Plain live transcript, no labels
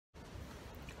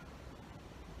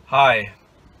Hi,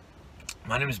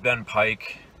 my name is Ben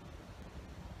Pike.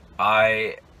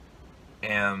 I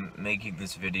am making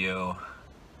this video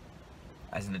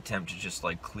as an attempt to just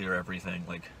clear everything.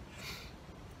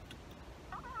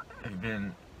 I've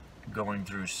been going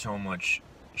through so much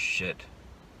shit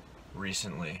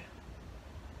recently,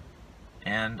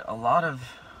 and a lot of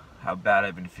how bad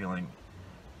I've been feeling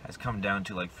has come down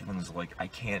to feelings like I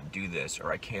can't do this,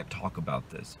 or I can't talk about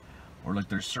this, or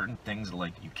there's certain things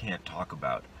you can't talk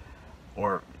about,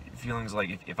 or feelings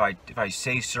like if I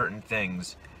say certain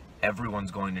things, everyone's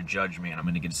going to judge me and I'm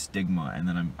going to get a stigma and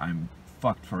then I'm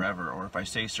fucked forever. Or if I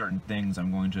say certain things,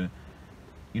 I'm going to,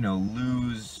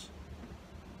 lose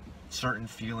certain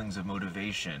feelings of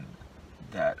motivation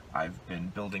that I've been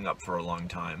building up for a long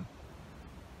time.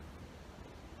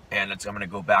 And I'm going to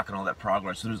go back on all that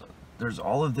progress. So there's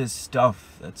all of this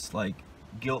stuff that's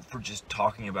guilt for just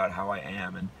talking about how I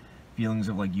am, and feelings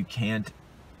of you can't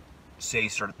say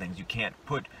certain things, you can't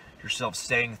put yourself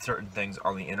saying certain things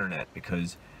on the internet,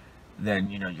 because then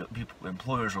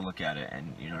employers will look at it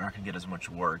and you're not gonna get as much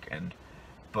work.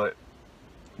 But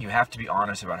you have to be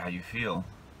honest about how you feel,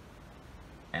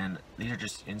 and these are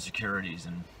just insecurities,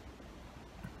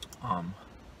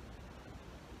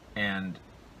 and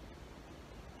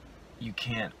you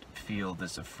can't feel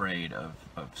this afraid of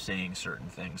saying certain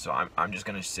things. So I'm just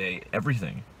gonna say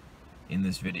everything in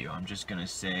this video. I'm just gonna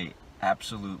say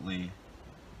absolutely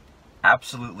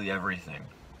everything.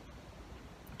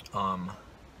 I'm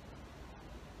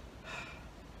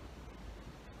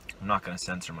not gonna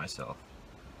censor myself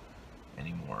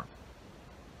anymore.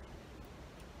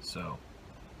 So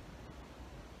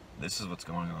this is what's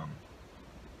going on.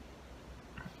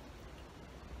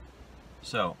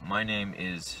 So my name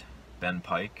is Ben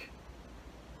Pike.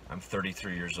 I'm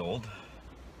 33 years old.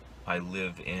 I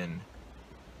live in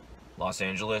Los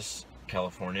Angeles,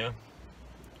 California,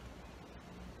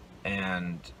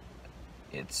 and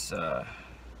it's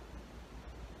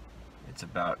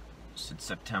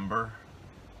September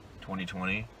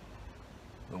 2020,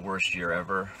 the worst year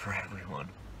ever for everyone.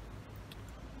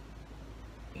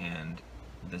 And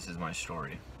this is my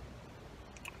story.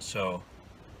 So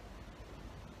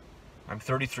I'm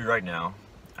 33 right now.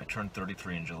 I turned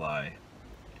 33 in July,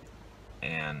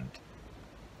 and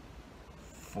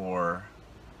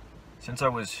since I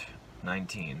was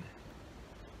 19,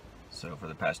 so for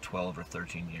the past 12 or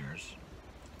 13 years,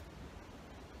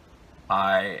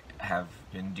 I have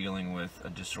been dealing with a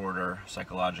disorder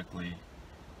psychologically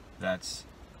that's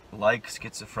like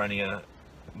schizophrenia,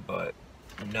 but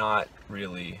not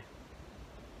really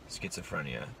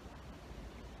schizophrenia.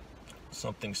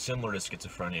 Something similar to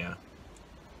schizophrenia,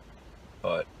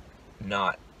 but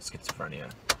not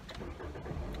schizophrenia.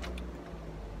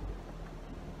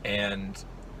 And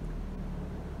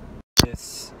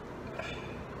this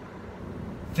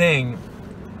thing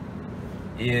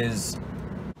it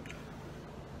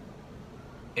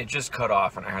just cut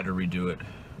off and I had to redo it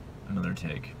another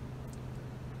take.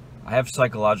 I have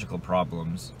psychological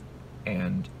problems,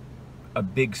 and a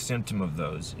big symptom of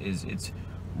those is it's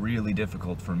really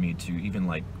difficult for me to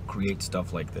even create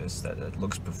stuff like this that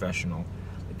looks professional.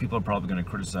 People are probably going to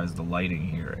criticize the lighting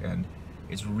here, and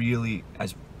it's really,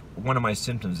 as one of my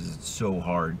symptoms is, it's so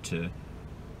hard to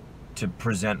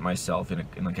present myself in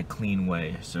a clean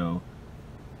way. So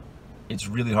it's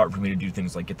really hard for me to do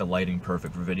things like get the lighting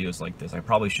perfect for videos like this. I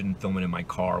probably shouldn't film it in my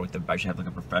car I should have a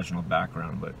professional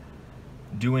background, but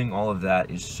doing all of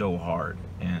that is so hard.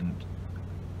 And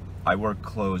I wear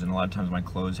clothes, and a lot of times my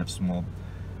clothes have small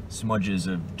smudges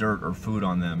of dirt or food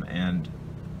on them, and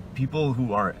people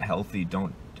who are healthy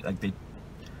don't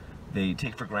they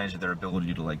take for granted their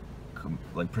ability to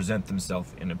present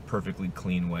themselves in a perfectly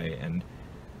clean way. And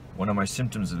one of my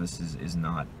symptoms of this is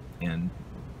not, and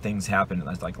things happen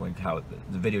like how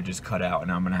the video just cut out, and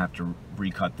now I'm gonna have to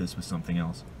recut this with something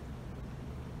else.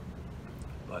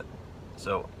 But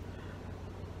so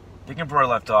picking up where I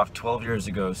left off, 12 years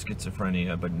ago,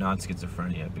 schizophrenia, but not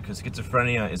schizophrenia, because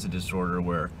schizophrenia is a disorder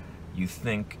where you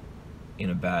think in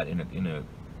a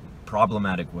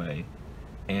problematic way,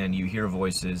 and you hear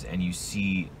voices and you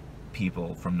see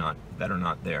people that are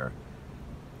not there.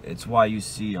 It's why you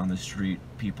see on the street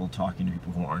people talking to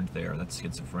people who aren't there. That's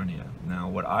schizophrenia. Now,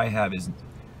 what I have is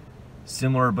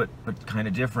similar but kind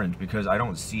of different, because I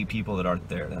don't see people that aren't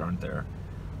there.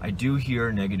 I do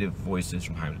hear negative voices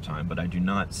from time to time, but I do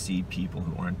not see people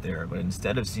who aren't there. But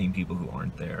instead of seeing people who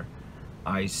aren't there,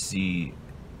 I see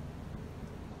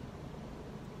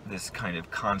this kind of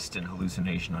constant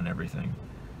hallucination on everything.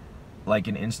 Like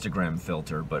an Instagram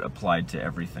filter, but applied to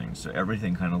everything. So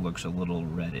everything kind of looks a little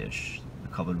reddish,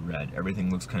 colored red. Everything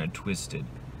looks kind of twisted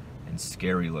and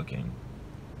scary looking.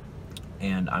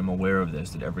 And I'm aware of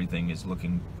this, that everything is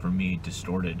looking, for me,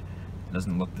 distorted. It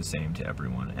doesn't look the same to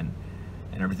everyone, and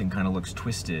everything kind of looks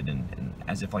twisted, and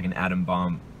as if like an atom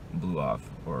bomb blew off,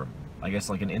 or I guess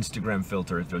like an Instagram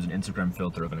filter, if there's an Instagram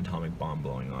filter of an atomic bomb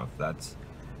blowing off. That's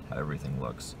how everything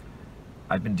looks.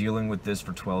 I've been dealing with this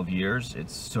for 12 years.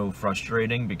 It's so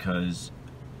frustrating because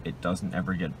it doesn't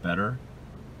ever get better,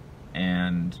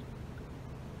 and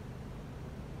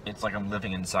it's like I'm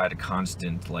living inside a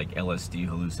constant like LSD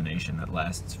hallucination that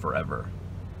lasts forever.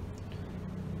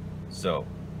 So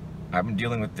I've been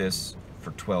dealing with this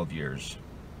for 12 years.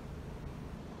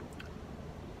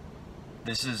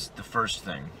 This is the first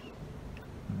thing.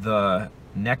 The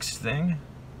next thing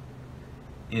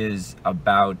is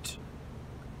about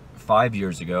 5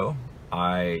 years ago,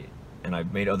 and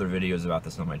I've made other videos about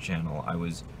this on my channel, I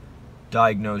was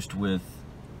diagnosed with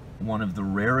one of the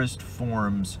rarest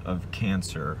forms of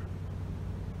cancer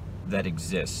that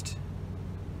exist.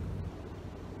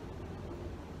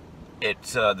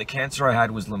 The cancer I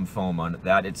had was lymphoma.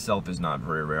 That itself is not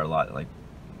very rare. Like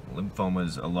lymphoma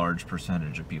is a large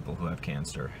percentage of people who have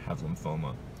cancer have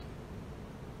lymphoma.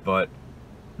 But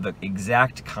the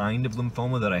exact kind of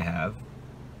lymphoma that I have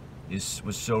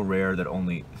was so rare that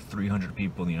only 300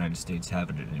 people in the United States have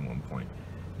it at any one point.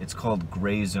 It's called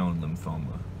gray zone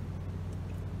lymphoma.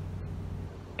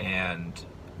 And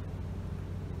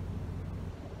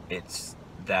it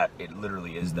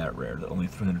literally is that rare that only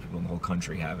 300 people in the whole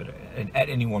country have it at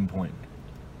any one point.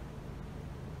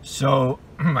 So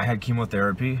I had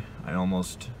chemotherapy. I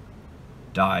almost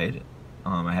died.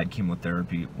 I had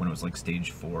chemotherapy when it was like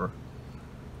stage 4,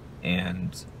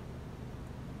 and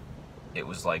it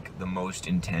was like the most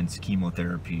intense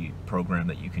chemotherapy program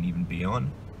that you can even be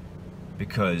on,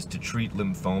 because to treat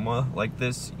lymphoma like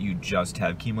this, you just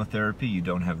have chemotherapy. You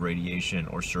don't have radiation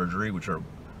or surgery, which are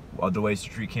other ways to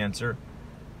treat cancer.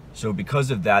 So because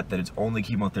of that it's only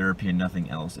chemotherapy and nothing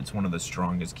else, it's one of the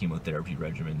strongest chemotherapy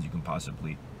regimens you can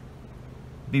possibly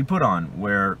be put on,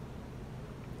 where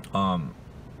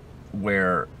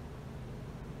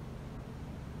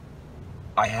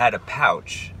I had a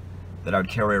pouch that I would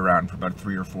carry around for about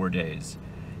 3 or 4 days,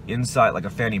 inside, like a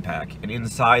fanny pack, and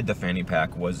inside the fanny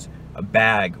pack was a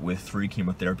bag with 3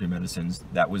 chemotherapy medicines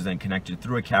that was then connected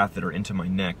through a catheter into my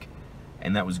neck,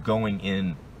 and that was going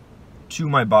in to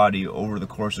my body over the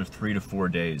course of 3 to 4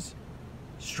 days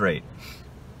straight.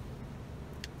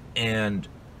 And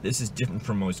this is different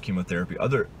from most chemotherapy.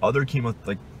 Other chemo,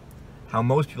 like how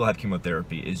most people have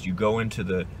chemotherapy, is you go into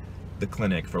the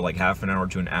clinic for like half an hour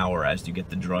to an hour as you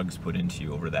get the drugs put into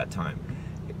you over that time.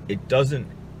 It doesn't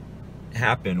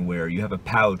happen where you have a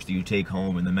pouch that you take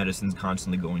home and the medicine's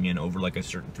constantly going in over like a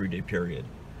certain 3-day period.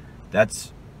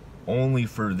 That's only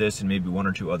for this and maybe 1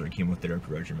 or 2 other chemotherapy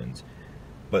regimens.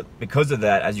 But because of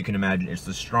that, as you can imagine, it's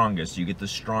the strongest. You get the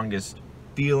strongest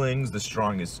feelings, the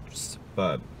strongest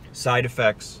side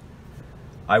effects.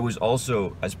 I was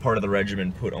also, as part of the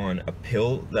regimen, put on a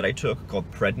pill that I took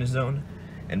called prednisone.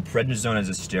 And prednisone is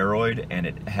a steroid, and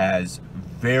it has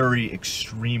very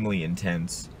extremely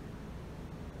intense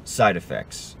side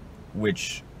effects,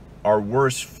 which are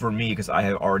worse for me because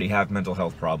I already have mental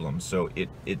health problems. So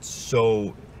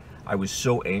I was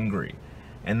so angry.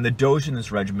 And the dose in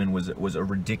this regimen was a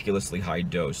ridiculously high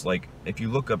dose. Like, if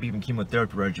you look up even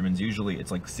chemotherapy regimens, usually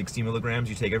it's like 60 milligrams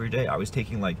you take every day. I was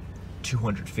taking like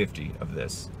 250 of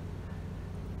this.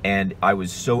 And I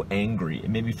was so angry. It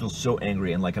made me feel so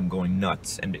angry and like I'm going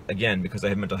nuts. And again, because I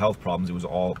have mental health problems, it was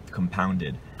all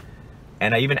compounded.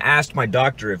 And I even asked my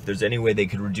doctor if there's any way they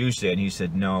could reduce it, and he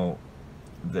said no,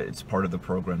 that it's part of the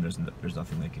program. There's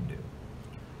nothing they can do.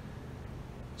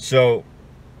 So,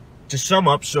 to sum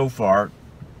up so far,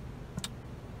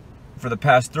 for the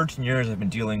past 13 years I've been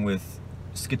dealing with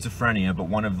schizophrenia, but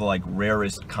one of the like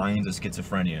rarest kinds of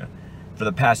schizophrenia. For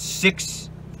the past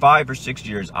 5 or 6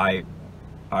 years, I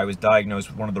was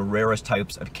diagnosed with one of the rarest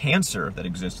types of cancer that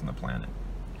exists on the planet.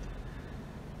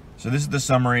 So this is the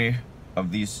summary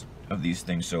of these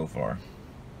things so far.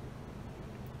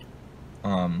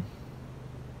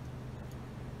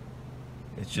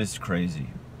 It's just crazy.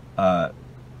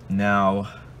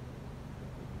 Now,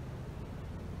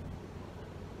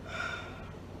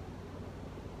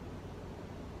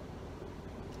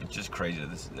 it's just crazy.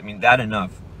 I mean, that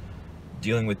enough.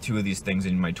 Dealing with 2 of these things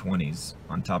in my 20s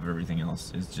on top of everything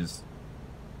else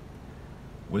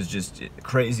was just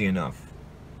crazy enough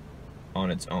on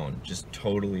its own. Just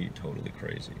totally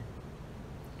crazy.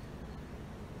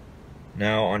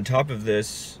 Now, on top of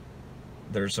this,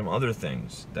 there are some other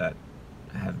things that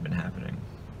have been happening.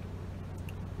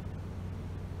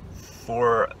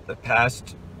 For the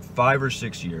past 5 or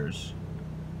 6 years,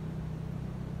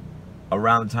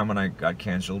 around the time when I got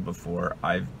canceled before,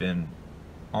 I've been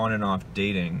on and off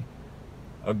dating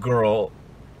a girl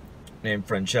named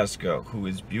Francesca, who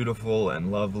is beautiful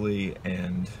and lovely,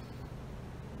 and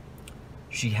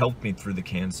she helped me through the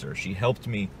cancer. She helped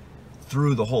me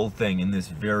through the whole thing in this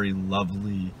very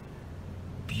lovely,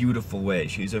 beautiful way.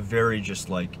 She's a very just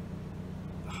like,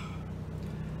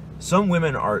 some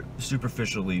women are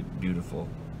superficially beautiful,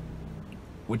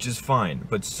 which is fine,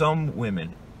 but some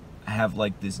women have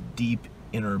like this deep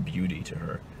inner beauty to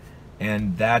her,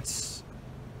 and that's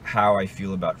how I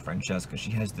feel about Francesca.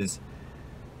 She has this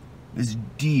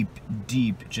deep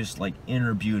just like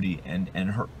inner beauty,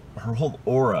 and her whole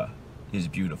aura is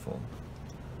beautiful.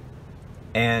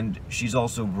 And she's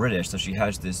also British, so she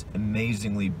has this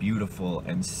amazingly beautiful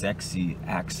and sexy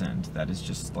accent that is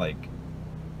just like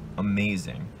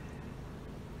amazing.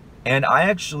 And I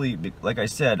actually, like I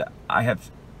said, I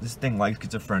have this thing like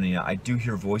schizophrenia. I do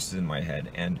hear voices in my head,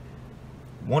 and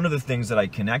one of the things that I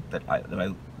connect that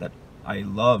I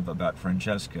love about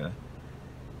Francesca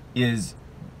is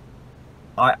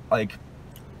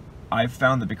I've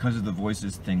found that because of the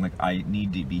voices thing, like I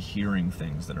need to be hearing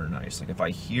things that are nice. Like if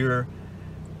I hear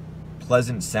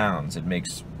pleasant sounds, it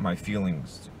makes my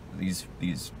feelings,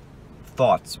 these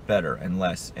thoughts better and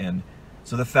less. And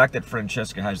so the fact that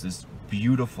Francesca has this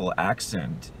beautiful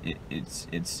accent,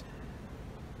 it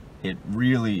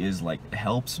really is like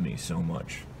helps me so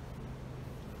much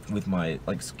with my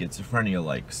like schizophrenia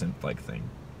like synth like thing.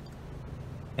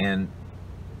 And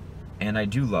I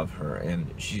do love her,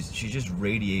 and she just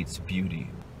radiates beauty.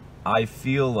 I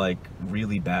feel like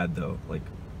really bad though, like,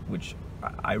 which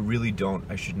I really don't,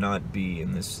 I should not be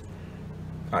in this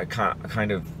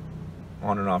kind of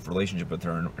on and off relationship with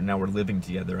her, and now we're living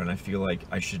together, and I feel like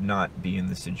I should not be in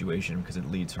this situation because it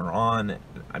leads her on.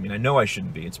 I mean, I know I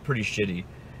shouldn't be, it's pretty shitty.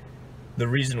 The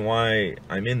reason why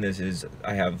I'm in this is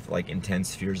I have like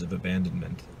intense fears of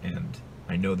abandonment, and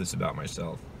I know this about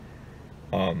myself.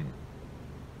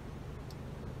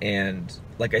 And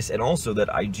like I said, also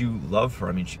that I do love her.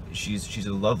 I mean, she's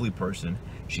a lovely person.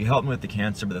 She helped me with the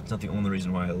cancer, but that's not the only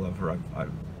reason why I love her.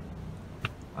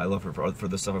 I love her for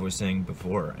the stuff I was saying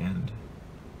before, and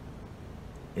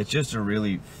it's just a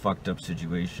really fucked up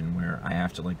situation where I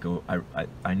have to like go.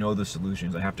 I know the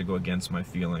solutions. I have to go against my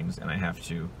feelings, and I have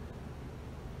to.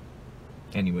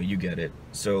 Anyway, you get it.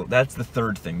 So that's the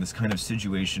third thing. This kind of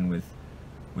situation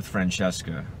with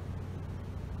Francesca.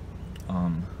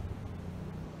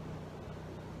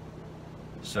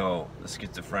 So the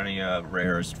schizophrenia,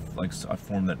 rarest, like a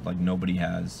form that like nobody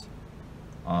has.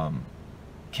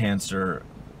 Cancer,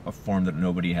 a form that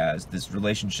nobody has. This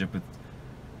relationship with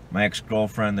my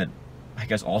ex-girlfriend that I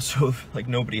guess also like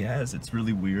nobody has. It's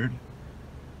really weird,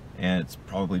 and it's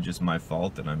probably just my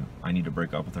fault that I need to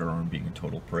break up with her, or I'm being a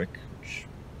total prick, which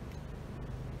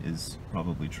is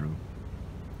probably true.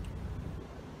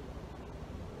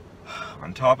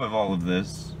 On top of all of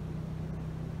this,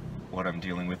 what I'm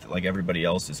dealing with, like everybody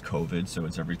else, is COVID, so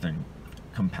it's everything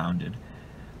compounded.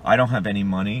 I don't have any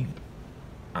money.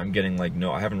 I'm getting like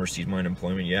I haven't received my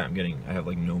unemployment yet. I have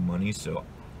like no money, so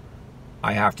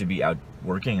I have to be out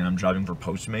working, and I'm driving for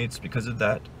Postmates because of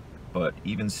that. But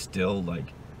even still,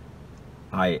 like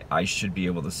I should be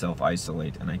able to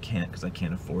self-isolate, and I can't because I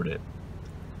can't afford it.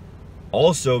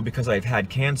 Also, because I've had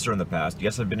cancer in the past.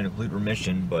 Yes, I've been in complete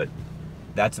remission, but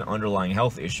that's an underlying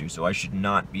health issue, so I should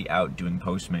not be out doing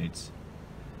Postmates.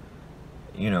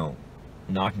 You know,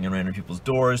 knocking on random people's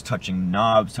doors, touching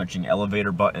knobs, touching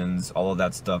elevator buttons, all of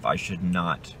that stuff I should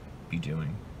not be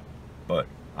doing. But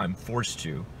I'm forced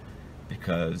to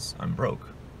because I'm broke.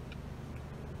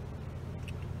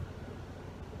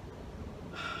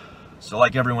 So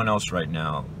like everyone else right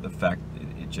now, the fact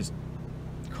it just,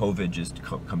 COVID just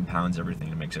compounds everything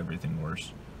and makes everything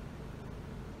worse.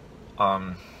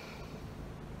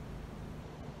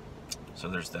 So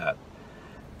there's that.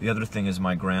 The other thing is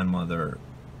my grandmother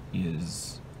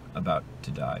is about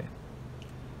to die.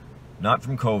 Not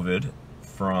from COVID,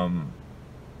 from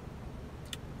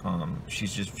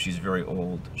she's very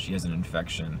old. She has an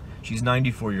infection. She's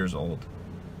 94 years old.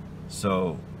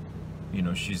 So, you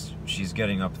know, she's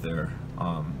getting up there.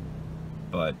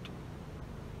 But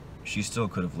she still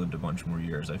could have lived a bunch more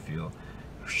years, I feel.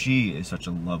 She is such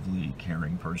a lovely,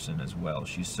 caring person as well.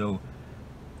 She's so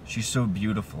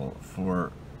beautiful.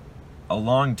 For a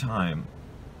long time,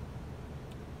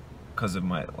 because of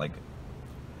my, like,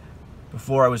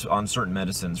 before I was on certain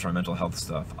medicines for mental health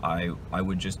stuff, I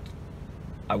wouldn't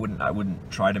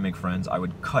try to make friends. I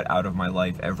would cut out of my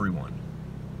life everyone,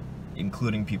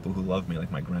 including people who love me,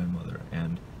 like my grandmother.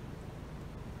 And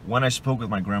when I spoke with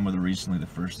my grandmother recently, the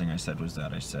first thing I said was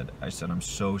that I said, I'm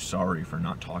so sorry for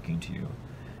not talking to you.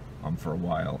 for a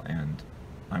while, and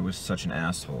I was such an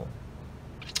asshole.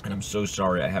 And I'm so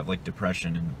sorry. I have like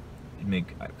depression, and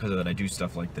because of that I do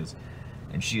stuff like this.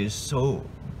 And she is so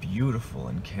beautiful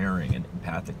and caring and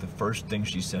empathic. The first thing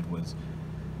she said was,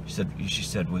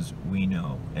 we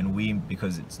know. And we,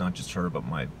 because it's not just her, but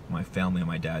my family on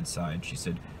my dad's side. She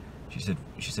said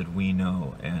we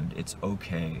know, and it's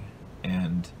okay,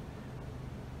 and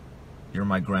you're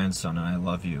my grandson, and I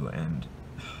love you. And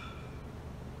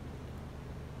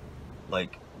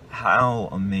like, how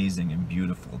amazing and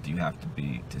beautiful do you have to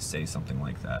be to say something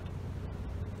like that?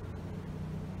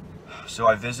 So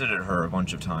I visited her a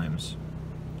bunch of times.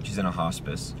 She's in a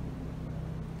hospice.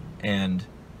 And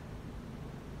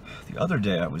the other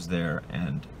day I was there,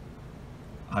 and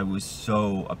I was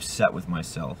so upset with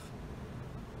myself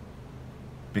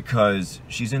because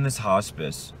she's in this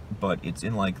hospice, but it's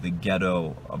in like the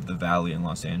ghetto of the valley in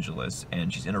Los Angeles,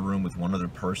 and she's in a room with one other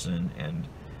person, and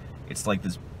it's like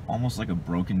this, almost like a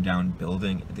broken down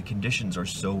building. The conditions are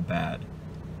so bad.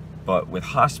 But with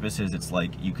hospices, it's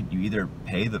like you either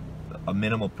pay a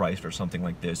minimal price for something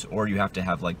like this, or you have to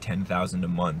have like $10,000 a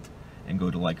month and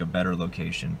go to like a better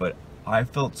location. But I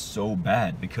felt so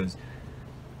bad because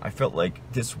I felt like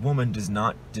this woman does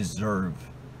not deserve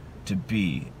to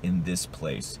be in this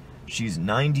place. She's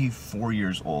 94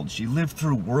 years old. She lived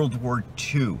through World War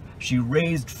II. She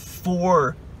raised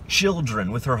 4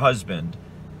 children with her husband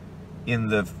in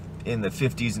the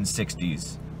 50s and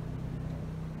 60s.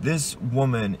 This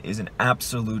woman is an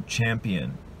absolute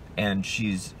champion, and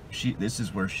this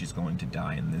is where she's going to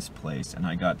die, in this place. And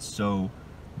I got so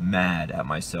mad at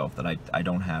myself that I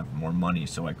don't have more money,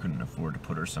 so I couldn't afford to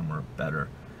put her somewhere better.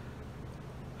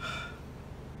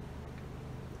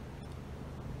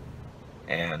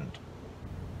 And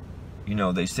you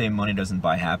know, they say money doesn't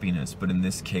buy happiness, but in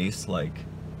this case, like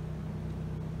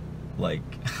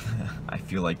I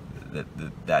feel like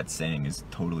that saying is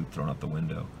totally thrown out the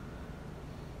window.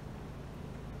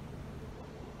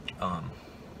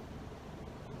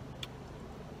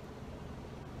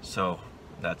 So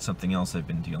that's something else I've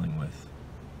been dealing with.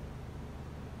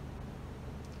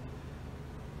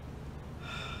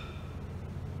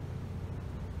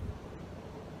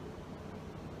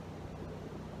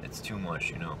 It's too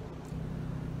much, you know.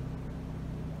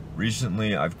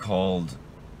 Recently, I've called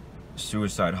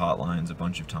suicide hotlines a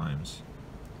bunch of times,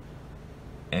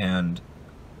 and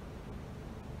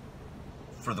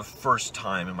for the first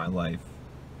time in my life,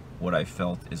 what I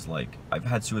felt is like, I've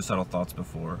had suicidal thoughts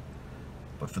before,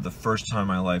 but for the first time in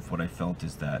my life, what I felt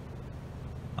is that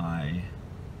I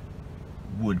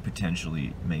would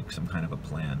potentially make some kind of a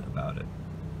plan about it,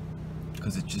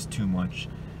 because it's just too much.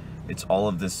 It's all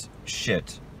of this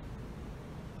shit,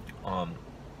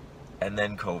 and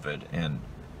then COVID, and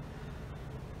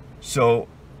so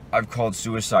I've called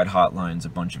suicide hotlines a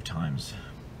bunch of times,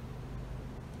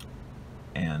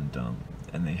 and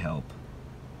they help.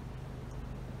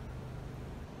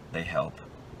 They help.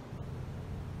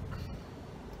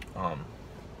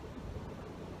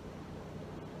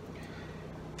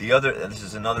 This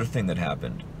is another thing that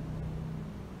happened.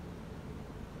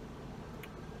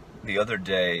 The other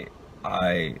day,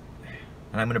 and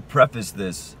I'm going to preface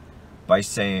this by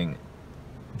saying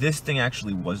this thing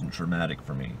actually wasn't traumatic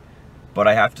for me, but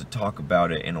I have to talk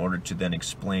about it in order to then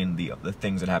explain the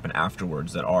things that happen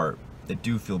afterwards that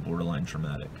do feel borderline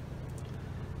traumatic.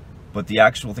 But the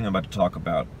actual thing I'm about to talk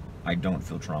about, I don't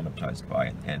feel traumatized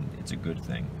by, and it's a good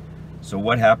thing. So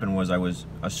what happened was, I was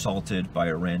assaulted by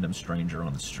a random stranger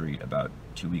on the street about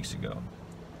 2 weeks ago.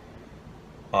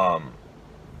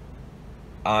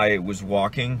 I was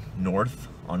walking north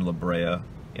on La Brea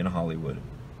in Hollywood,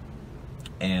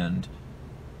 and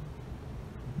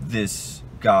this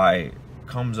guy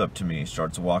comes up to me,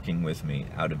 starts walking with me.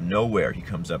 Out of nowhere, he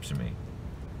comes up to me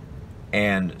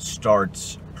and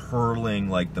starts hurling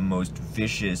like the most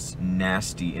vicious,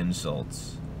 nasty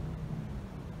insults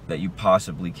that you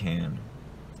possibly can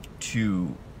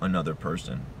to another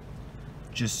person.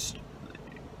 Just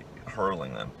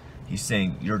hurling them. He's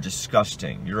saying, "You're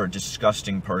disgusting. You're a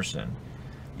disgusting person.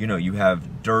 You know, you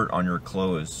have dirt on your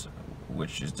clothes,"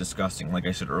 which is disgusting. Like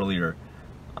I said earlier,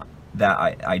 that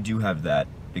I do have that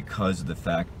because of the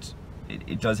fact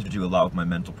it does have to do a lot with my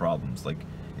mental problems. Like,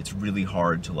 it's really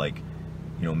hard to, like,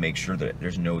 you know, make sure that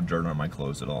there's no dirt on my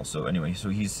clothes at all. So anyway, so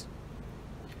he's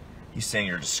saying,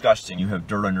 "You're disgusting. You have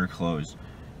dirt on your clothes.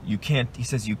 You can't," he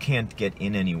says, "you can't get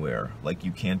in anywhere. Like,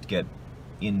 you can't get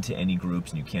into any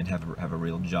groups, and you can't have a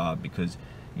real job because,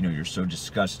 you know, you're so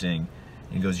disgusting."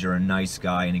 And he goes, "You're a nice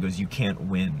guy." And he goes, "You can't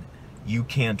win. You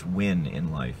can't win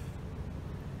in life."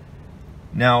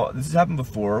 Now, this has happened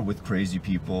before with crazy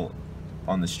people.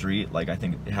 on the street. Like, I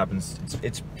think it happens,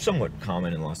 it's somewhat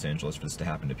common in Los Angeles for this to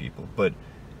happen to people, but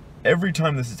every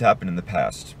time this has happened in the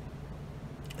past,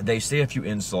 they say a few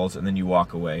insults and then you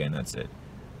walk away and that's it.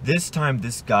 This time,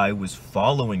 this guy was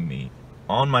following me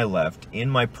on my left in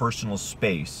my personal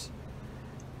space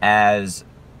as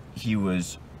he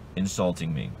was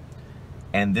insulting me.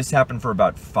 And this happened for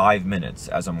about 5 minutes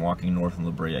as I'm walking north in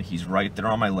La Brea. He's right there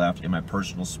on my left in my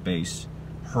personal space,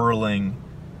 hurling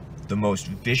the most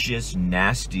vicious,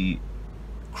 nasty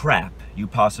crap you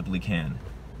possibly can.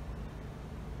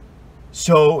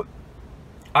 So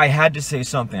I had to say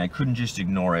something. I couldn't just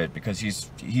ignore it because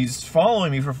he's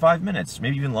following me for 5 minutes,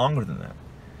 maybe even longer than that.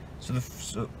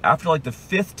 So after like the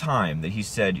 5th time that he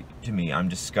said to me, "I'm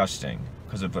disgusting,"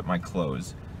 because of my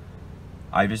clothes,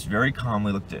 I just very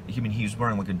calmly looked at him. He was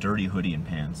wearing like a dirty hoodie and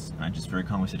pants, and I just very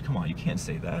calmly said, "Come on, you can't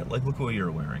say that. Like, look what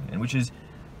you're wearing." And which is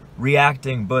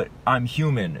reacting, but I'm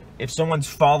human. If someone's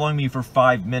following me for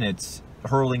 5 minutes,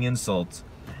 hurling insults,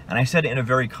 and I said it in a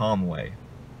very calm way.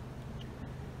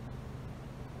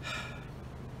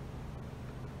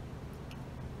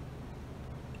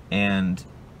 And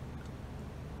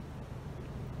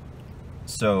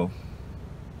so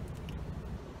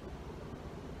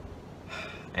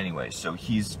anyway, so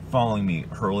he's following me,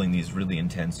 hurling these really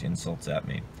intense insults at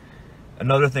me.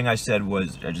 Another thing I said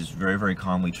was, I just very, very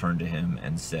calmly turned to him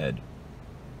and said,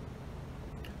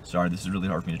 "Sorry, this is really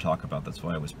hard for me to talk about, that's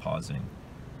why I was pausing."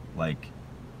 Like,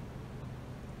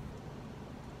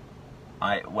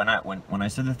 when I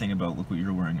said the thing about, "Look what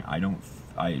you're wearing,"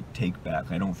 I take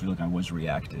back. I don't feel like I was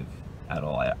reactive at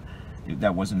all.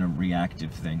 That wasn't a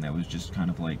reactive thing. That was just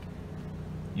kind of like,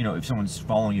 you know, if someone's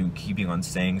following you and keeping on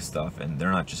saying stuff and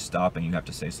they're not just stopping, you have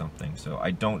to say something. So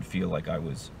I don't feel like I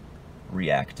was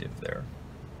reactive there.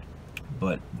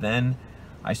 But then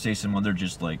I say some other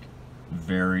just like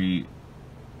very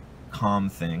calm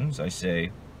things. I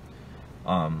say,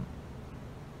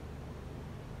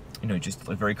 you know, just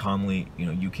like very calmly, you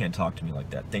know, "You can't talk to me like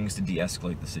that." Things to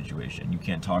de-escalate the situation. "You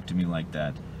can't talk to me like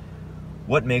that.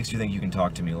 What makes you think you can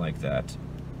talk to me like that?"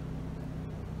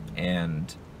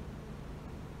 And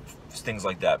things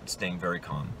like that, staying very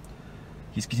calm.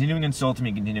 He's continuing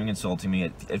insulting me,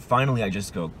 and finally I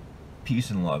just go, "Peace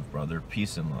and love, brother,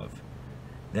 peace and love."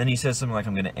 Then he says something like,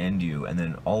 "I'm gonna end you," and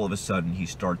then all of a sudden he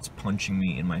starts punching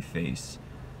me in my face.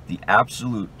 The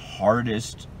absolute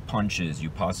hardest punches you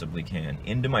possibly can,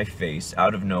 into my face,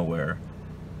 out of nowhere.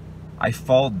 I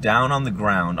fall down on the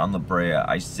ground on La Brea.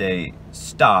 I say,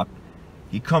 "Stop."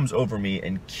 He comes over me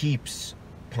and keeps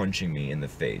punching me in the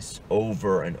face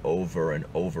over and over and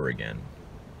over again.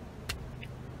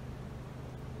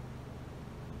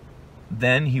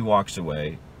 Then he walks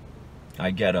away.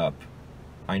 I get up.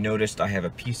 I noticed I have a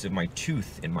piece of my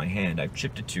tooth in my hand. I've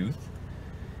chipped a tooth,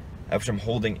 which I'm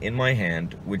holding in my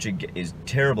hand, which is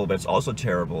terrible, but it's also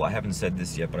terrible. I haven't said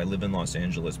this yet, but I live in Los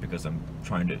Angeles because I'm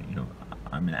trying to, you know,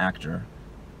 I'm an actor,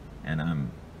 and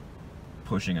I'm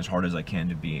pushing as hard as I can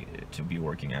to be a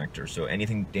working actor. So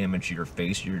anything damage to your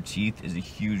face, your teeth, is a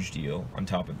huge deal on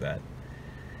top of that.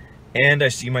 And I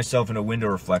see myself in a window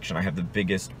reflection. I have the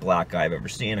biggest black eye I've ever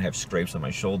seen. I have scrapes on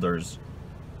my shoulders.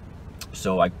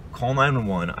 So I call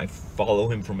 911. I follow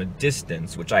him from a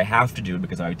distance, which I have to do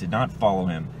because I did not follow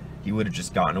him. He would have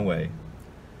just gotten away.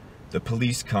 The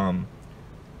police come,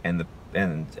 and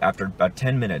after about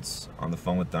 10 minutes on the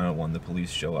phone with 911, the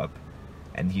police show up,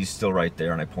 and he's still right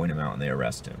there, and I point him out, and they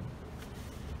arrest him.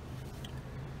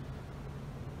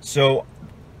 So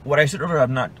what I said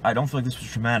earlier, I don't feel like this was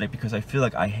traumatic because I feel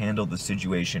like I handled the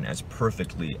situation as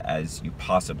perfectly as you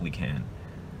possibly can.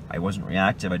 I wasn't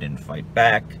reactive. I didn't fight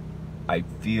back. I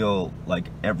feel like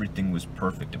everything was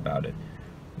perfect about it.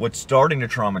 What's starting to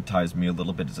traumatize me a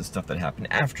little bit is the stuff that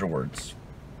happened afterwards.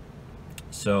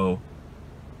 So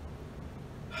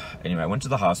anyway, I went to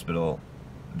the hospital.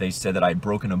 They said that I'd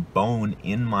broken a bone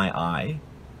in my eye,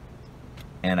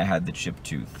 and I had the chipped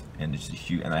tooth, and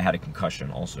and I had a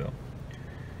concussion also.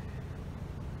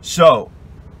 So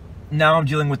now I'm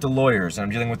dealing with the lawyers, and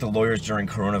I'm dealing with the lawyers during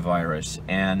coronavirus.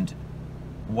 And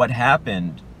what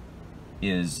happened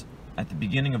is, at the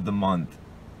beginning of the month,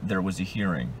 there was a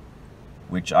hearing,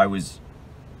 which I was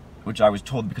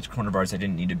told because of coronavirus I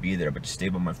didn't need to be there, but to stay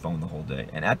on my phone the whole day.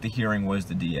 And at the hearing was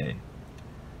the DA.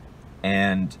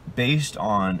 And based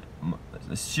on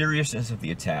the seriousness of the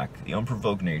attack, the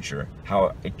unprovoked nature,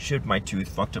 how it chipped my tooth,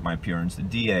 fucked up my appearance, the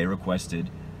DA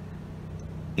requested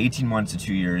 18 months to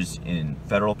 2 years in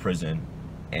federal prison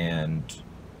and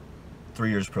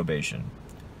 3 years probation.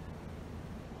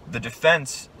 The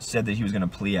defense said that he was going to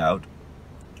plea out,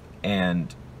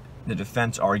 and the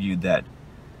defense argued that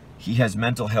he has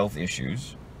mental health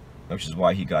issues, which is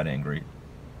why he got angry,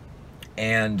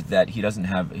 and that he doesn't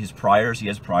have his priors. He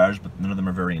has priors, but none of them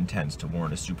are very intense to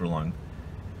warrant a super long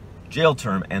jail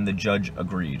term, and the judge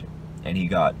agreed, and he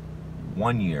got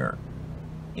 1 year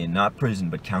in not prison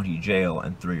but county jail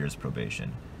and 3 years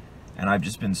probation. And I've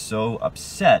just been so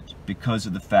upset because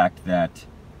of the fact that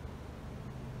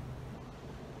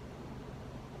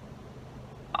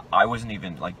I wasn't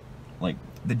even like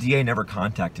the DA never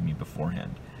contacted me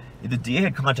beforehand. If the DA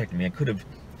had contacted me, I could have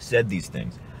said these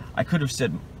things. I could have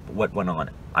said what went on.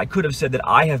 I could have said that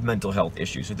I have mental health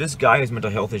issues. So this guy has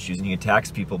mental health issues and he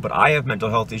attacks people, but I have mental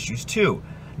health issues too.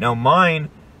 Now mine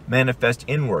manifest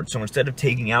inward. So instead of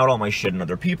taking out all my shit on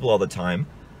other people all the time,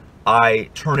 I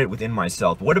turn it within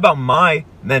myself. What about my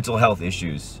mental health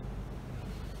issues?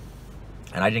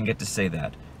 And I didn't get to say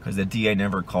that because the DA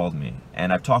never called me.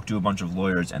 And I've talked to a bunch of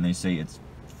lawyers and they say it's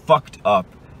fucked up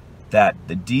that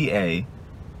the DA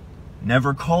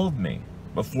never called me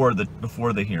before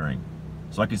the hearing,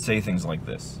 so I could say things like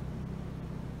this.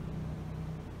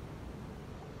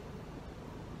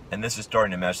 And this is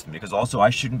starting to mess with me because also I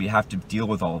shouldn't have to deal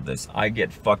with all of this. I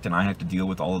get fucked and I have to deal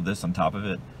with all of this on top of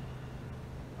it.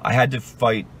 I had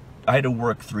to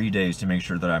work 3 days to make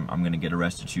sure that I'm going to get a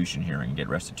restitution hearing and get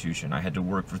restitution. I had to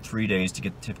work for 3 days to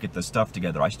get the stuff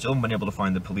together. I still haven't been able to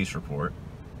find the police report.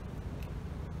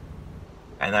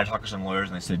 And I talked to some lawyers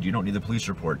and they said, you don't need the police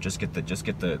report, just get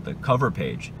the cover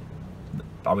page.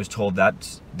 I was told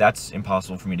that's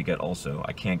impossible for me to get also.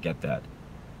 I can't get that.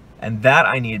 And that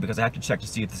I need because I have to check to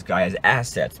see if this guy has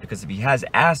assets, because if he has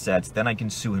assets, then I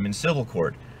can sue him in civil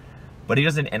court. But he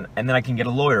doesn't, and then I can get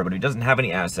a lawyer, but if he doesn't have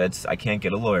any assets, I can't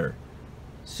get a lawyer.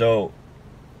 So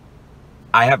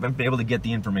I haven't been able to get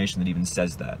the information that even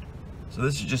says that. So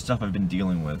this is just stuff I've been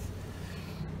dealing with,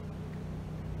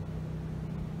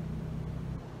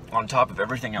 on top of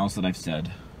everything else that I've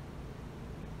said.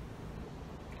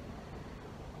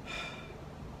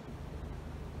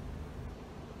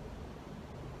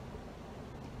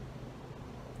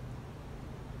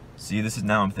 See, this is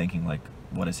now I'm thinking like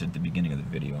what I said at the beginning of the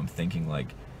video. I'm thinking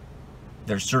like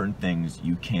there's certain things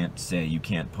you can't say, you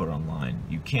can't put online.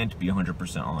 You can't be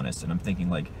 100% honest. And I'm thinking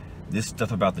like this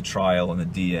stuff about the trial and the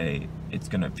DA, it's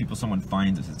gonna, someone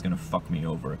finds this, it's gonna fuck me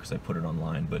over because I put it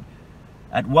online. But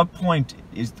at what point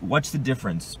what's the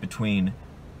difference between,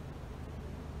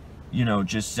 you know,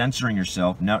 just censoring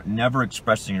yourself, never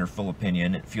expressing your full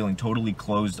opinion, feeling totally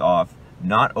closed off,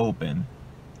 not open,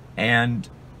 and,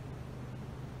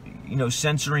 you know,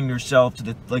 censoring yourself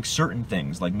to like certain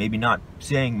things, like maybe not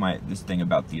saying this thing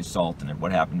about the assault and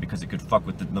what happened because it could fuck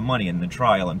with the money in the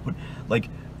trial, and put like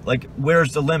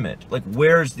where's the limit? Like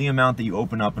where's the amount that you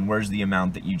open up and where's the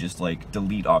amount that you just like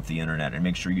delete off the internet and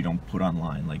make sure you don't put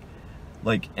online?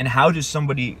 Like, and how does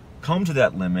somebody come to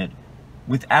that limit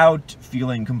without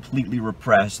feeling completely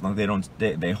repressed, like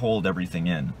they hold everything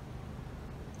in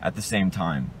at the same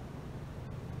time?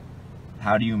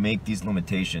 How do you make these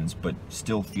limitations but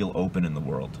still feel open in the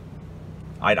world?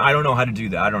 I don't know how to do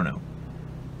that. I don't know.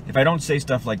 If I don't say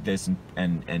stuff like this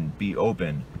and be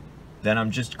open, then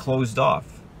I'm just closed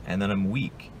off, and then I'm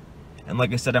weak. And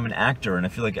like I said, I'm an actor, and I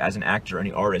feel like as an actor,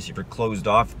 any artist, if you're closed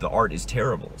off, the art is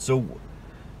terrible. So,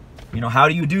 you know, how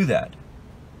do you do that?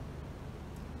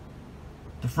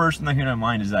 The first thing that came to my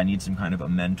mind is that I need some kind of a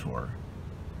mentor,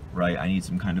 right? I need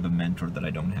some kind of a mentor that I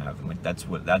don't have, and like that's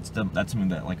something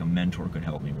that like a mentor could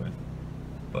help me with,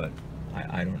 but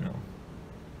I don't know.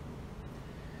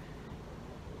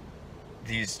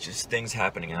 These just things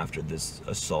happening after this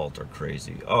assault are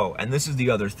crazy. Oh, and this is the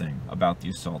other thing about the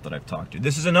assault that I've talked to.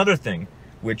 This is another thing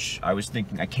which I was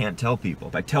thinking I can't tell people.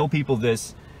 If I tell people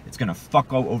this, it's gonna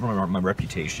fuck over my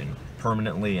reputation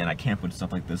permanently, and I can't put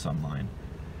stuff like this online.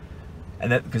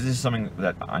 And that, because this is something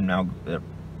that I'm now,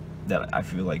 that I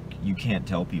feel like you can't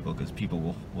tell people because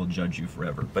people will judge you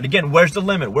forever. But again, where's the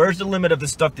limit? Where's the limit of the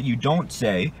stuff that you don't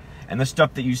say and the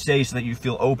stuff that you say so that you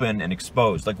feel open and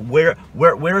exposed? Like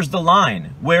where's the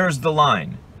line? Where's the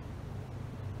line?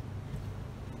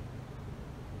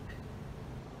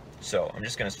 So I'm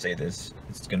just gonna say this.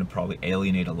 It's gonna probably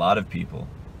alienate a lot of people.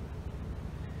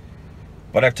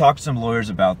 But I've talked to some lawyers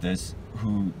about this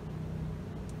who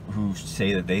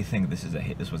say that they think this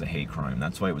was a hate crime.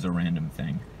 That's why it was a random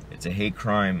thing. It's a hate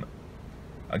crime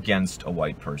against a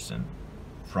white person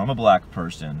from a black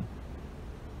person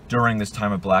during this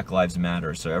time of Black Lives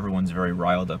Matter. So everyone's very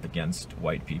riled up against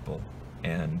white people,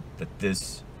 and that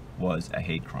this was a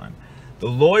hate crime. The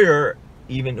lawyer,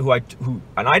 even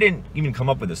and I didn't even come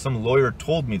up with this. Some lawyer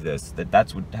told me this,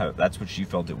 that's what she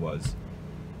felt it was.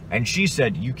 And she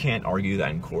said, you can't argue that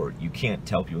in court. You can't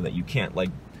tell people that. You can't, like,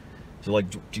 so like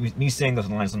me saying this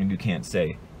online is something you can't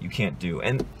say, you can't do.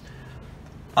 And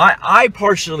I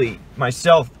partially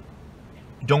myself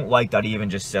don't like that he even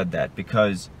just said that,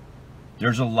 because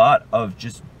there's a lot of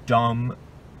just dumb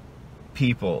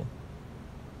people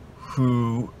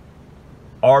who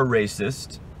are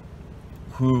racist,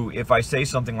 who, if I say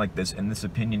something like this and this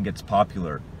opinion gets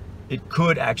popular, it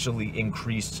could actually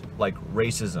increase like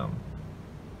racism.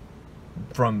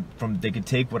 From they could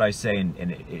take what I say and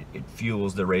it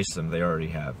fuels the racism they already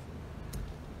have.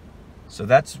 So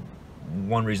that's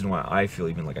one reason why I feel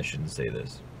even like I shouldn't say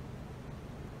this.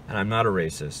 And I'm not a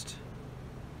racist.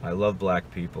 I love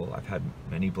black people. I've had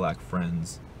many black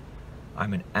friends.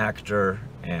 I'm an actor,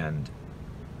 and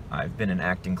I've been in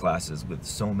acting classes with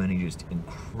so many just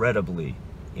incredibly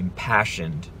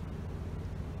impassioned,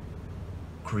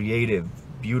 creative,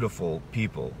 beautiful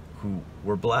people who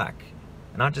were black.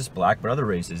 And not just black, but other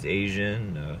races,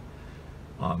 Asian,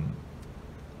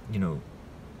 you know,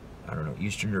 I don't know,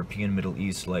 Eastern European, Middle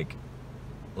East, like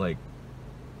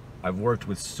I've worked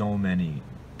with so many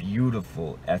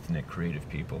beautiful, ethnic, creative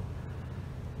people.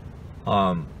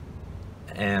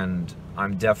 And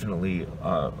I'm definitely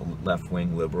a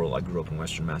left-wing liberal. I grew up in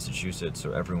Western Massachusetts,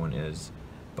 so everyone is.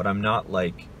 But I'm not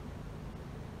like,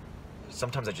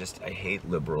 sometimes I hate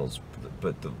liberals,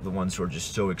 but the ones who are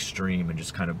just so extreme and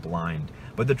just kind of blind.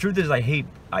 But the truth is I hate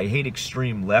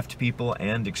extreme left people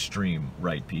and extreme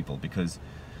right people, because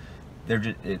they're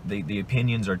just, the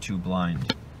opinions are too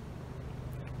blind.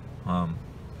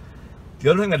 The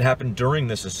other thing that happened during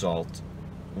this assault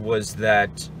was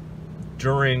that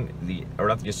during the, or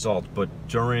not the assault, but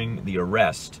during the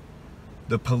arrest,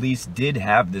 the police did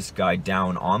have this guy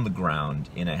down on the ground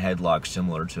in a headlock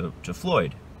similar to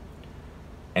Floyd.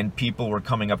 And people were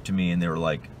coming up to me and they were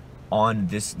like, on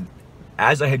this,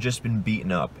 as I had just been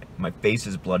beaten up, my face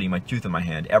is bloody, my tooth in my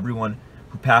hand, everyone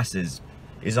who passes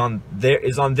is on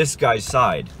this guy's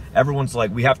side. Everyone's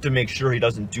like, we have to make sure he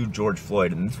doesn't do George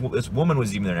Floyd. And this woman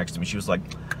was even there next to me. She was like,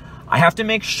 I have to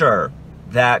make sure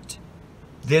that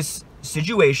this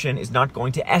situation is not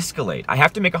going to escalate. I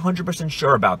have to make 100%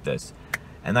 sure about this.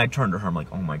 And I turned to her, I'm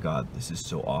like, oh my God, this is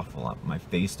so awful. My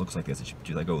face looks like this.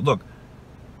 She's like, oh, look,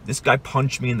 this guy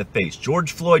punched me in the face.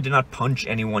 George Floyd did not punch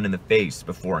anyone in the face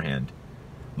beforehand.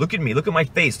 Look at me, look at my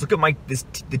face, look at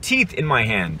the teeth in my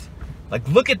hand. Like,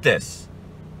 look at this.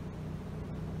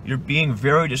 You're being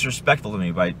very disrespectful to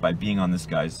me by being on this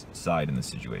guy's side in this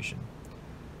situation.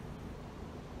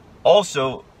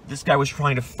 Also, this guy was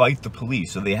trying to fight the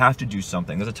police, so they have to do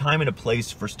something. There's a time and a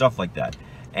place for stuff like that.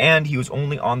 And he was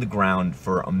only on the ground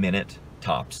for a minute,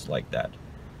 tops, like that,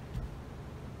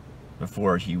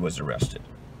 before he was arrested.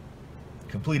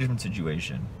 Completely different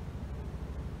situation.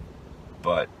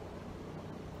 But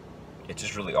it's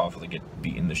just really awful to get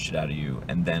beaten the shit out of you,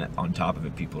 and then on top of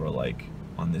it, people are like,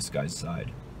 on this guy's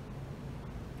side.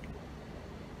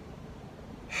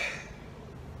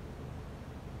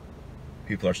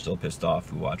 People are still pissed off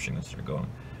who are watching this. They're going,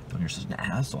 "Don't, you're such an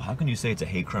asshole. How can you say it's a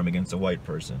hate crime against a white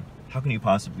person? How can you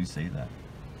possibly say that?"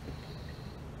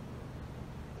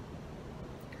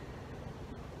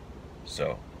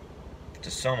 So, to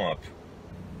sum up,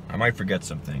 I might forget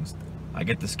some things. I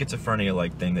get the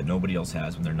schizophrenia-like thing that nobody else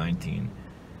has when they're 19.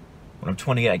 When I'm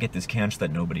 28, I get this cancer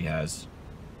that nobody has.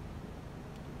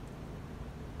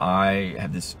 I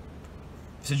have this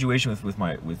situation with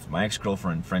my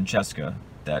ex-girlfriend Francesca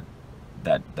that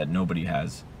nobody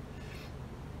has.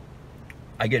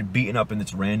 I get beaten up in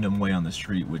this random way on the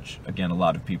street, which again a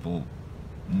lot of people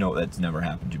know that's never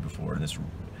happened to you before. In this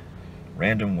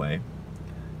random way,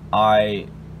 I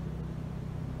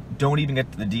don't even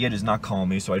get, the DA does not call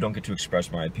me, so I don't get to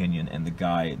express my opinion, and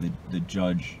the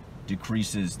judge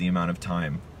decreases the amount of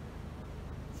time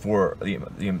for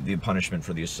the punishment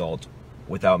for the assault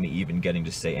without me even getting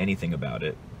to say anything about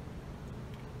it.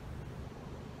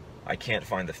 I can't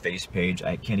find the face page.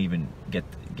 I can't even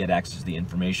get access to the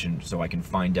information so I can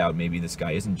find out maybe this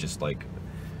guy isn't just like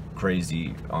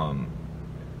crazy,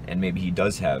 and maybe he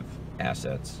does have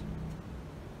assets.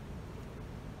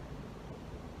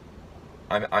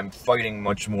 I'm fighting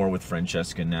much more with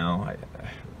Francesca now.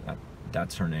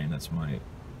 That's her name. That's my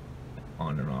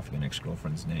on and off again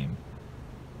ex-girlfriend's name.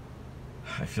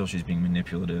 I feel she's being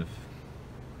manipulative.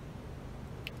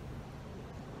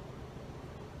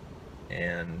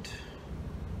 And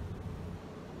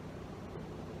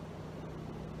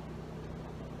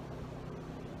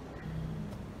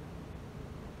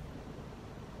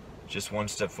just one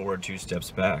step forward, two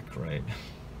steps back, right?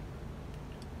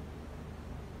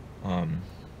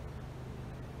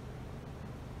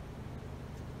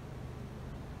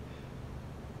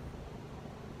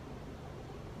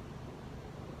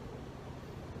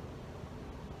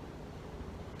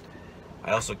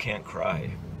 I also can't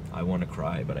cry. I want to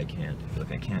cry, but I can't. I feel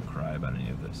like I can't cry about any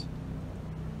of this.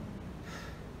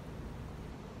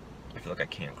 feel like I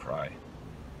can't cry. I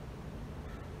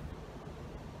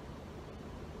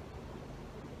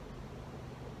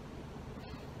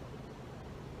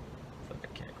feel like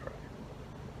I can't cry.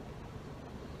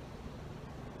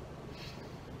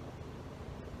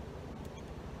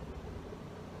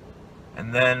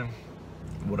 And then,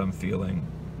 what I'm feeling,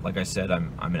 like I said,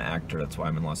 I'm an actor, that's why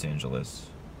I'm in Los Angeles.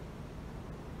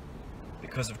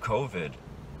 Because of COVID,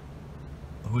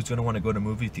 who's going to want to go to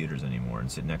movie theaters anymore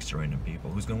and sit next to random people?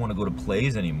 Who's going to want to go to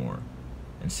plays anymore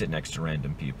and sit next to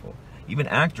random people? Even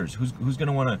actors, who's going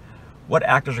to want to, what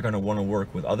actors are going to want to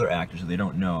work with other actors who they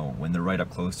don't know when they're right up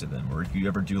close to them? Or if you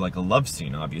ever do like a love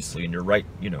scene, obviously, and you're right,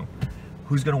 you know,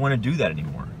 who's going to want to do that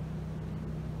anymore?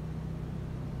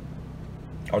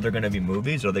 Are there going to be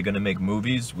movies? Are they going to make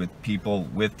movies with people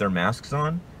with their masks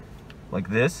on? Like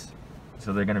this?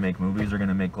 So they're going to make movies, they're going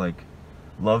to make like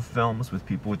love films with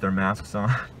people with their masks on.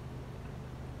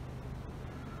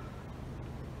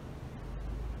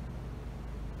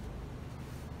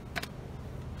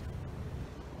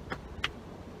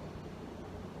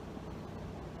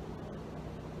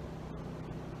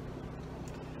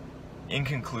 In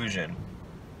conclusion,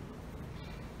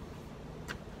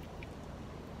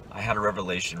 I had a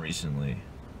revelation recently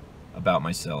about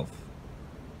myself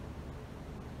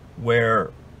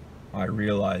where I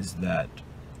realized that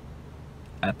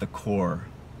at the core,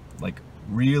 like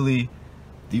really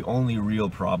the only real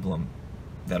problem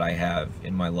that I have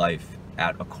in my life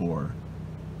at a core,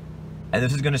 and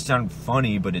this is going to sound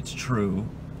funny, but it's true,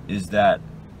 is that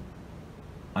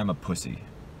I'm a pussy.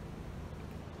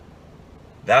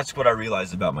 That's what I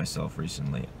realized about myself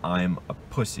recently. I'm a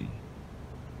pussy.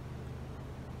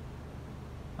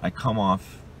 I come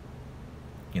off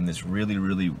in this really,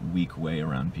 really weak way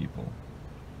around people.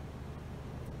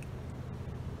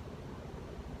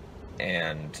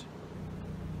 And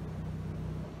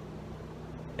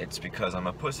it's because I'm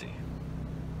a pussy.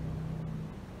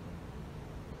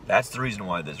 That's the reason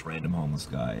why this random homeless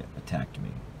guy attacked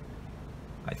me,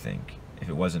 I think, if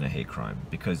it wasn't a hate crime.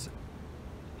 Because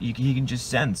you can just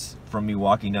sense from me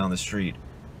walking down the street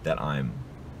that I'm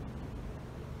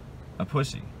a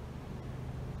pussy.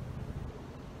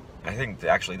 I think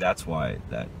actually that's why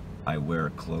that I wear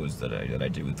clothes that I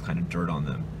do with kind of dirt on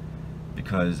them,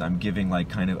 because I'm giving like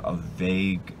kind of a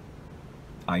vague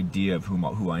idea of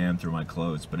who I am through my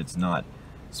clothes, but it's not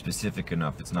specific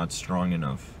enough, it's not strong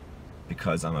enough,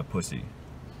 because I'm a pussy.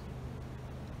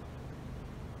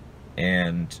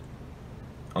 And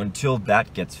until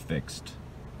that gets fixed,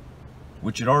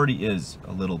 which it already is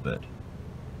a little bit,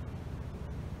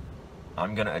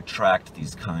 I'm gonna attract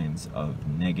these kinds of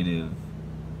negative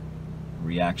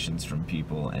reactions from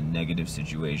people and negative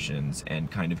situations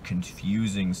and kind of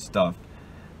confusing stuff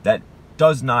that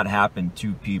does not happen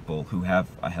to people who have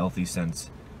a healthy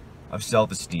sense of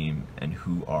self-esteem and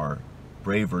who are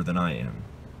braver than I am.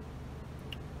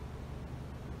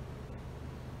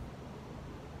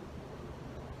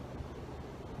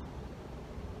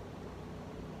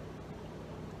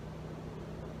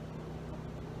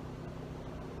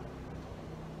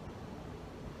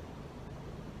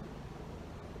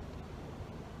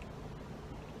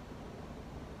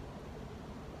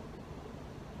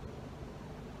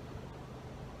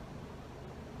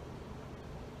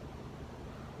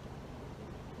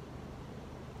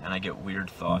 And I get weird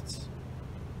thoughts.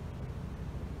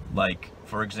 Like,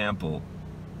 for example,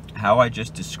 how I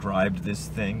just described this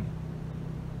thing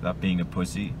about being a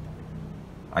pussy,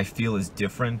 I feel is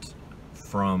different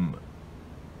from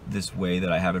this way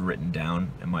that I have it written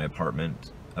down in my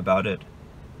apartment about it.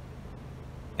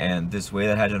 And this way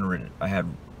that I had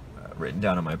written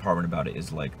down in my apartment about it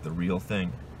is like the real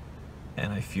thing.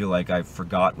 And I feel like I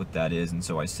forgot what that is, and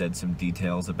so I said some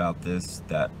details about this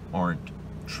that aren't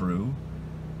true.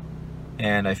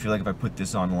 And I feel like if I put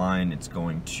this online, it's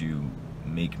going to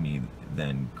make me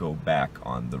then go back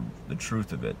on the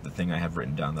truth of it, the thing I have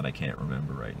written down that I can't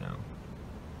remember right now.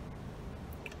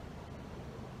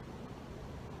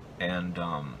 And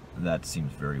that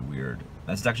seems very weird.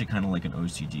 That's actually kind of like an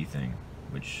OCD thing,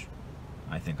 which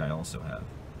I think I also have.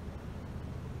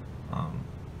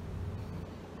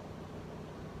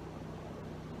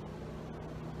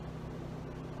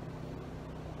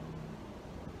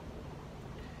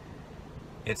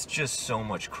 It's just so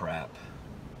much crap.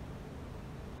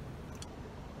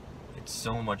 It's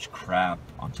so much crap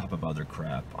on top of other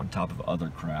crap, on top of other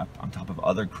crap, on top of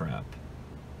other crap.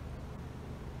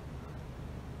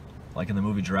 Like in the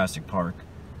movie Jurassic Park,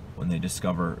 when they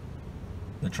discover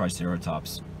the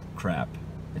Triceratops crap.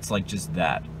 It's like just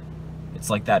that. It's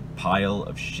like that pile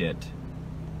of shit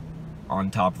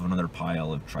on top of another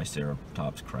pile of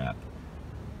Triceratops crap.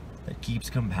 that keeps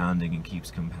compounding and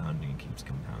keeps compounding and keeps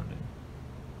compounding.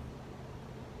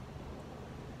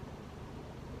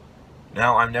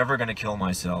 Now, I'm never going to kill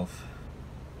myself,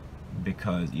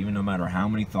 because even no matter how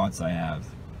many thoughts I have,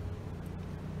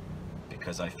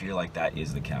 because I feel like that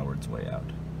is the coward's way out.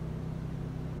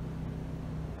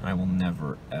 And I will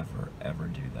never, ever, ever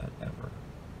do that, ever.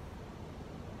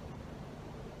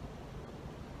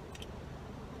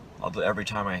 Although every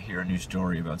time I hear a new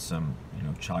story about some,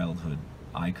 childhood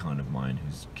icon of mine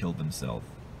who's killed himself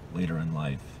later in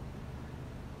life,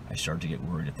 I start to get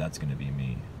worried if that's going to be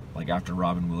me. Like after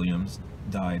Robin Williams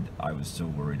died, I was so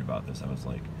worried about this. I was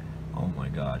like, oh my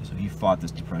God. So he fought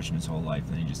this depression his whole life,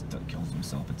 then he just kills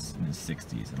himself in his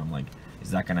 60s. And I'm like,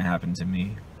 is that going to happen to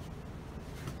me?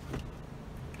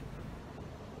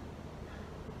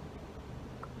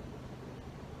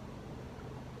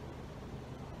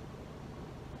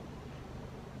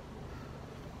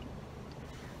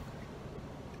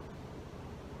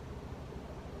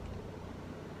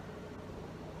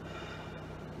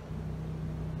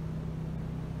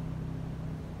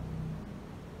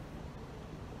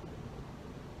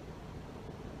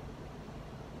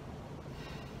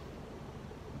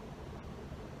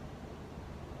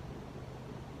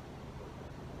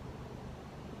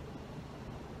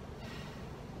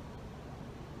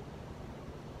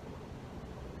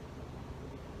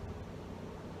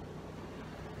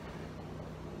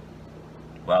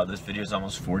 Wow, this video is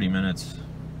almost 40 minutes.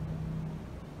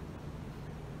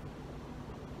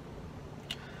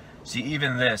 See,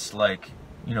 even this,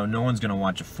 no one's gonna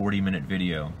watch a 40-minute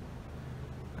video.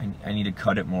 I need to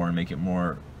cut it more and make it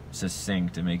more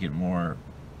succinct and make it more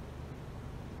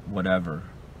whatever.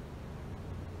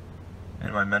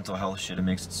 And my mental health shit, it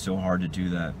makes it so hard to do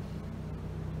that.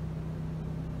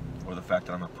 Or the fact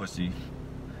that I'm a pussy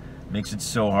makes it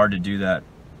so hard to do that.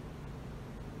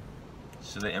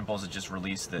 So the impulse to just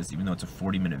release this, even though it's a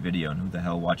 40-minute video, and who the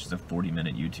hell watches a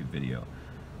 40-minute YouTube video?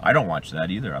 I don't watch that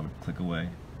either. I would click away.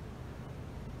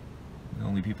 The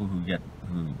only people who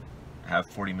have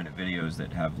 40-minute videos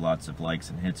that have lots of likes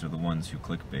and hits are the ones who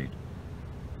clickbait.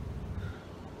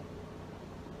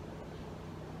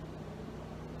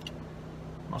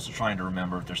 I'm also trying to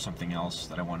remember if there's something else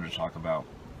that I wanted to talk about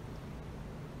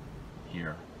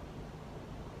here.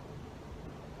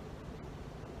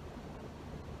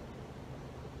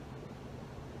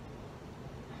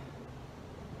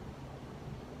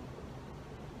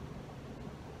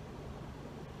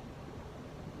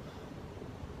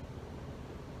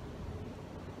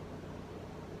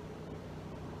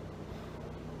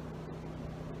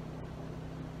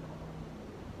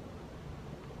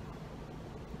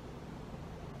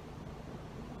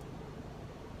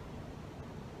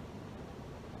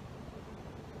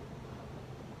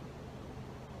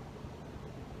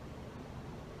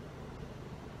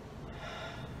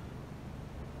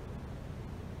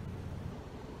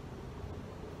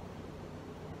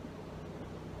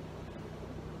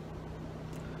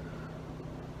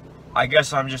 I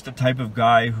guess I'm just the type of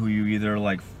guy who you either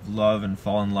love and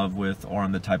fall in love with, or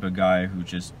I'm the type of guy who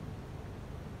just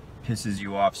pisses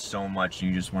you off so much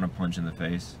you just want to punch in the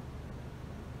face.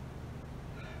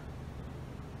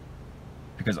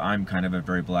 Because I'm kind of a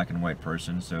very black and white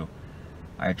person, so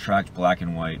I attract black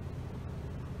and white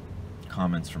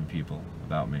comments from people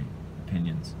about me,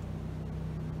 opinions.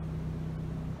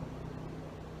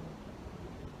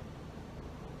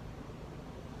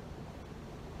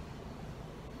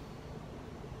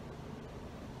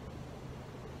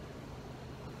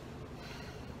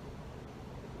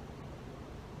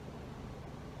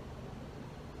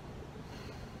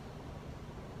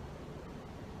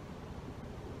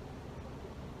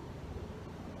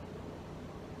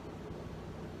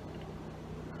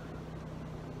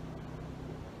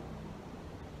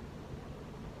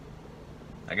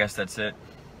 I guess that's it.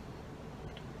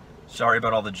 Sorry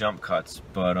about all the jump cuts,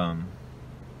 but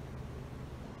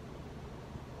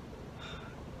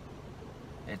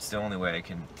it's the only way I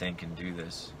can think and do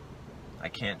this. I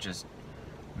can't just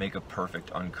make a perfect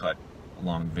uncut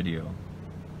long video.